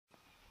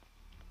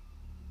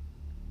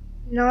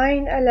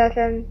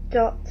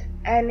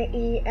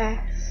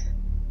9/11.NES.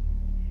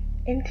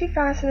 In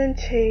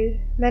 2002,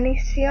 many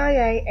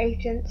CIA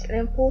agents and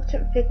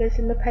important figures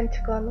in the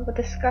Pentagon were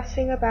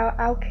discussing about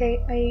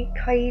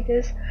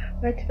Al-Qaeda's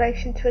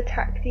motivation to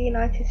attack the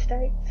United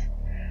States,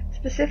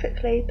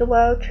 specifically the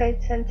World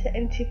Trade Center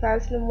in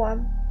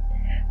 2001.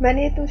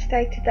 Many of them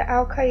stated that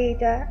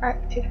Al-Qaeda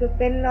acted with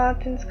bin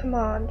Laden's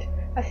command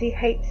as he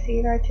hates the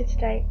United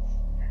States,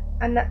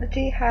 and that the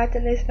Jihad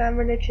and Islam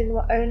religion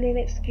were only an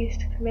excuse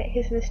to commit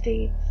his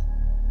misdeeds.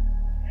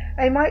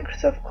 A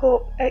Microsoft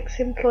Corp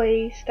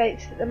ex-employee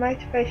states that the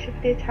motivation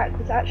for the attack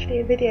was actually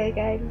a video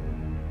game.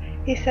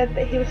 He said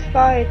that he was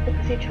fired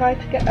because he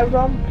tried to get a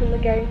ROM from the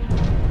game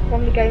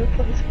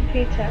for his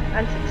computer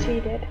and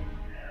succeeded.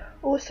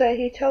 Also,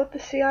 he told the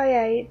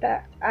CIA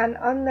that an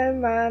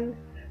unknown man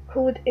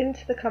called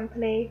into the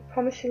company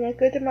promising a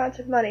good amount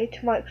of money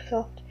to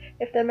Microsoft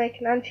if they make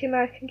an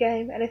anti-American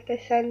game and if they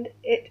send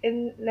it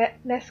in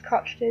NES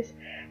cartridges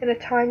in a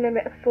time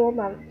limit of 4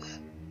 months.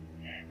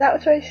 That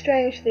was very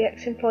strange to the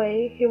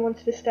ex-employee, who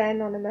wanted to stay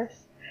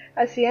anonymous,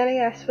 as the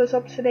NES was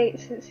obsolete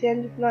since the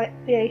end of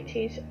the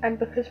 80s and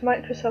because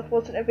Microsoft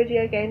wasn't a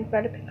video game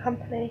developing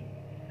company.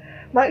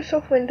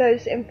 Microsoft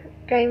Windows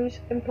Games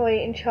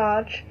employee in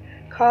charge,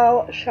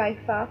 Carl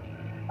Schaefer,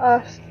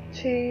 asked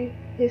to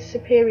his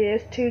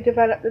superiors to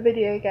develop the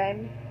video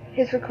game.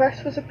 His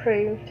request was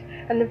approved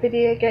and the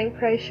video game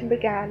creation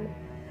began.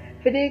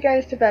 Video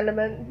games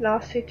development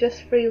lasted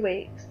just 3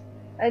 weeks,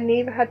 and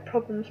neither had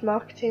problems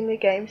marketing the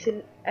games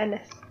in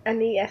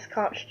NES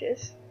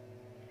cartridges.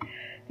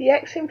 The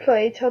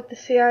ex-employee told the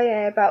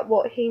CIA about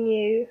what he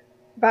knew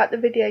about the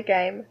video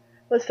game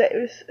was that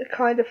it was a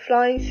kind of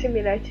flying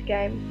simulator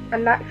game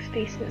and lacked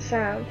decent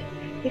sound.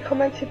 He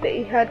commented that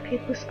he heard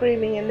people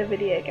screaming in the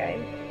video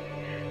game.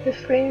 The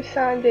screams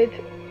sounded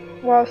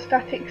while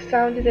static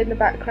sounded in the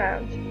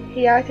background.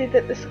 He added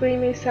that the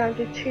screaming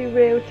sounded too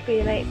real to be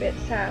an 8-bit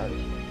sound.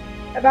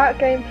 About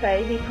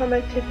gameplay, he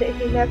commented that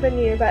he never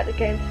knew about the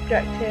game's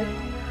objective.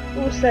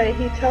 Also,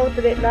 he told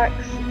that it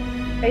lacks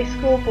a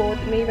scoreboard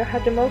and neither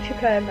had a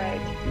multiplayer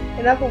mode.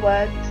 In other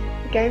words,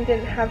 the game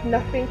didn't have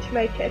nothing to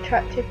make it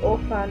attractive or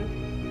fun.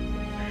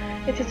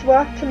 It is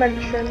worth to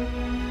mention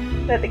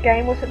that the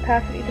game wasn't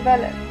perfectly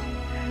developed.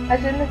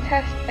 As in the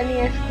test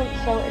NES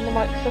console in the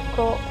Microsoft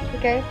Corp, the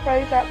game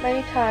froze up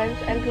many times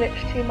and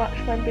glitched too much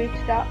when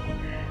booted up,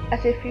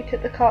 as if you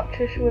took the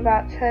cartridge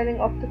without turning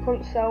off the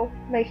console,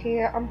 making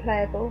it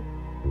unplayable.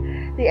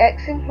 The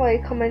ex-employee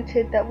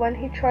commented that when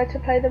he tried to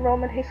play the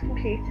ROM on his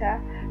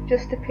computer,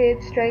 just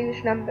appeared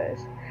strange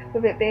numbers,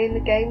 with it being the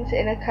game's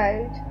inner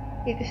code.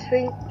 He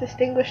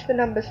distinguished the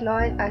numbers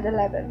 9 and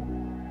 11.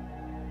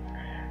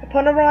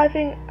 Upon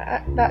arriving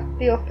at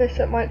the office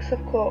at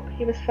Microsoft Corp,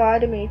 he was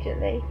fired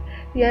immediately.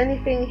 The only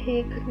thing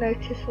he could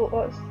notice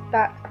was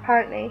that,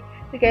 apparently,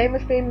 the game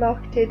was being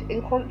marketed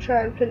in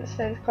Contra and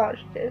Flintstones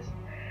cartridges.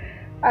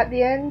 At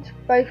the end,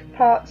 both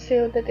parts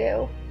sealed the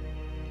deal.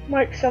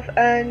 Microsoft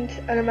earned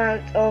an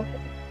amount of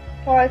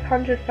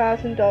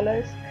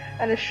 $500,000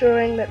 and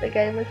assuring that the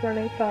game was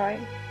running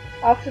fine.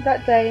 After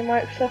that day,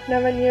 Microsoft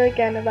never knew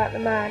again about the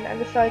man and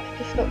decided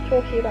to stop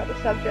talking about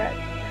the subject.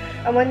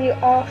 And when you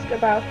ask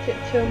about it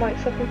to a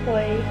Microsoft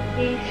employee,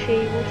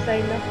 she will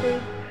say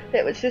nothing, that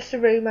it was just a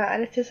rumour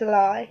and it is a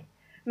lie.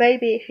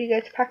 Maybe if you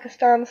go to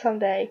Pakistan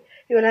someday,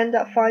 you will end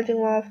up finding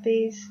one of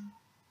these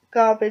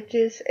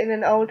garbages in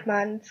an old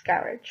man's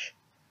garage.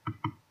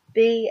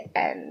 The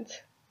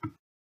end.